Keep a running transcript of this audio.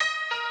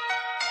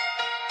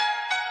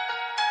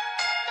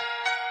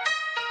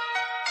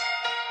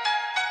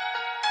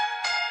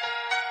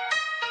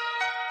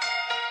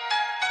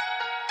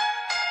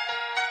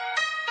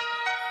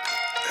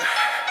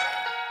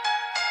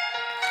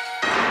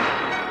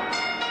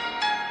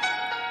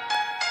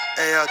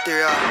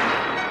AL3R.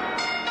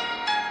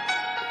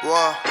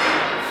 Whoa.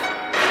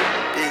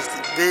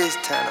 Beast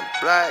turning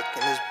black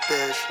in this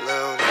bitch,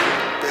 little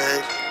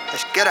bitch.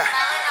 Let's get her.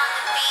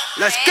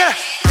 Let's get her.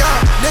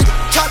 Young nigga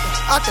chopping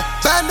out the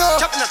bando.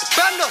 Chopping out the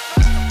bando.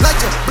 Light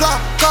your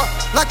block up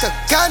like a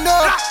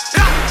candle.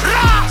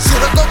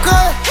 Shoulda go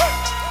crazy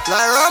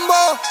like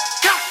Rambo.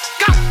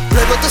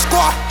 Play with the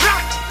squad,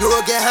 you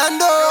will get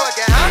handled.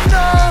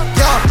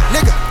 Young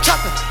nigga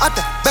chopping out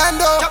the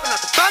bando. Chopping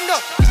out the bando.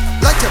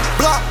 Light your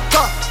block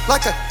up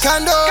like a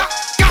candle.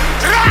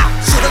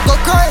 Shoulda go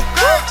crazy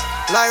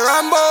like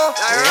Rambo.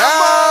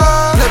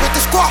 Play with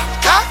the squad,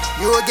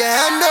 you will get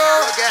handled.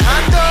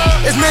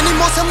 It's many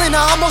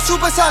Morselina-RAMBO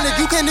supersonic.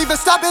 You can't even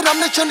stop it, I'm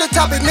the trending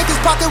topic.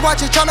 Niggas pocket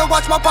watching, tryna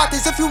watch my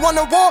pockets. If you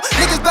want a war,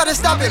 niggas better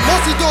stop it.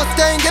 Mostly do a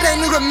thing, it ain't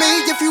new to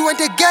me. If you ain't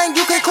the gang,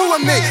 you can't cool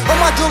with me. On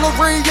my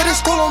jewelry, it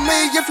is cool on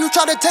me. If you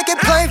try to take it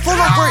plain, full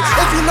of free.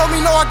 If you know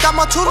me, know I got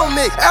my tool on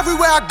me.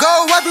 Everywhere I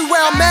go,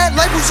 everywhere I'm at,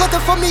 labels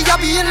looking for me, I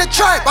be in the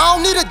trap. I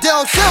don't need a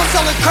deal, still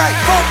selling crack.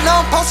 Folk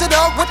now I'm posted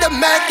up with the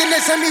Mac, and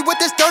they send me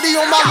with this 30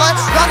 on my life.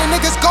 Lot of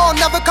niggas gone,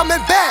 never coming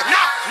back.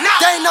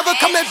 They ain't never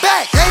coming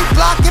back.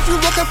 A-block, if you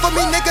looking for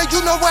me, nigga,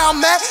 you know where I'm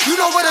at. You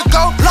know where to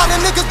go. Lot of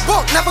niggas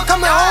book, never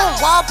coming home.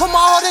 Why I put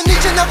my heart in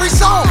each and every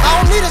song? I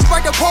don't need a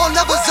Sprite to pull,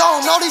 never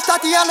zone. All these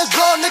Tatianas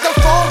blow, nigga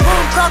phone.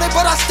 Room crowded,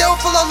 but I still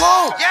feel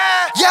alone.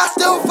 Yeah, I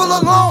still feel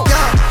alone.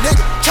 Yeah,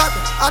 nigga,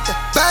 chopping out the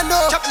bando.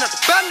 Chopping out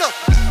the bando.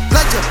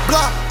 Light your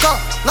block up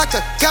like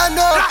a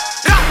candle.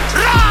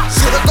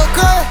 Shoulda go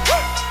crazy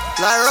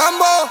like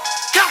Rambo.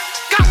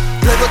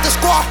 Play with the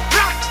squad,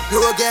 you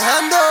will get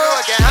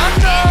handled.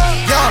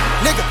 Young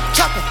nigga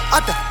chopping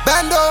out the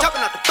bando.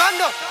 Chopping out the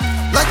bando.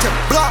 Light your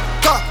block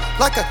up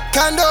like a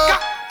candle.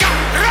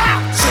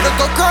 Shoulda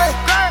go crazy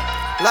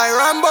like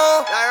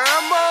Rambo.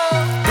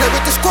 Play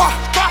with the squad,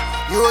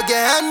 you will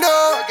get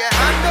handled.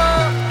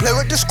 Play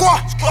with the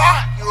squad,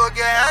 You will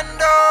get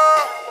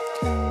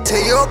handled.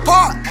 tear you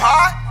apart,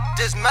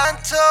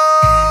 Dismantle.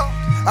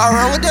 I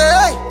run with the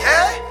A,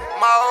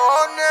 My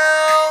own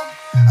now.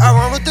 I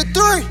run with the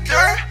 3.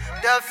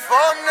 That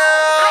phone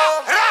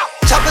now.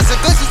 Choppers and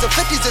glitches and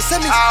 50s and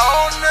semis. I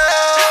own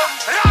them.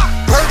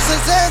 Perks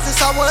and Zans, it's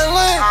how I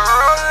land.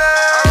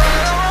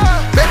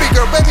 Rollin'. Baby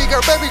girl, baby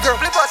girl, baby girl.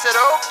 Flip us it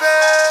open.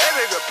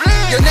 Baby girl,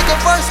 please. Your nigga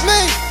verse me.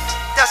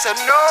 That's a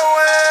no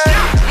way.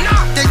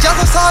 They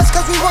jealous us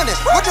cause we won it.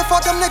 What the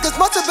fuck them niggas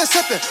must have been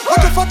sipping?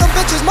 What the fuck them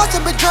bitches must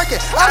have been drinking?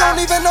 I don't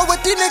even know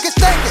what these niggas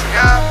thinking.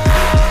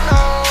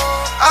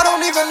 I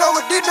don't even know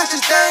what these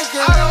bitches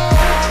thinking.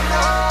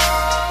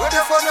 What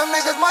the fuck them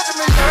niggas must have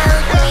been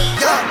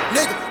drinking? Young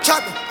nigga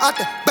chopping out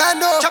the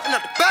bando. Chopping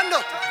out the bando.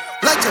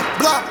 Light your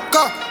block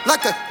up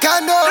like a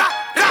candle.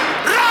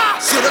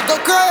 Shoulda go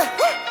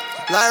crazy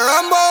like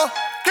Rambo.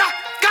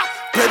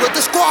 Play with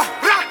the squad,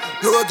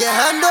 you will get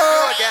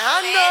handled.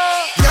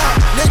 Young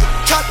nigga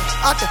chopping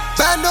out the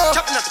bando.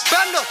 Chopping out the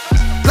bando.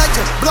 Light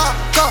your block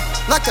up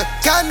like a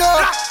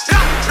candle.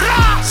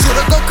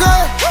 Shoulda go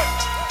crazy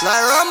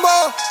like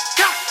Rambo.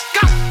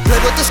 Play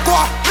with the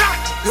squad,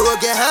 you will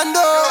get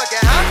handled.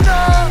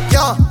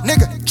 Young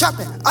nigga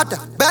chopping out the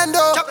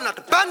bando. Chopping out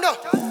the bando.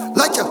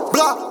 Light your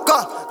block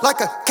up like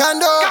a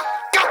candle.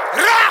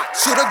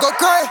 Shoulda go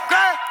crazy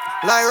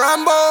like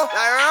Rambo.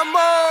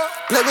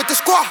 Play with the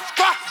squad,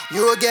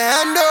 you will get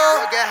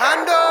handled.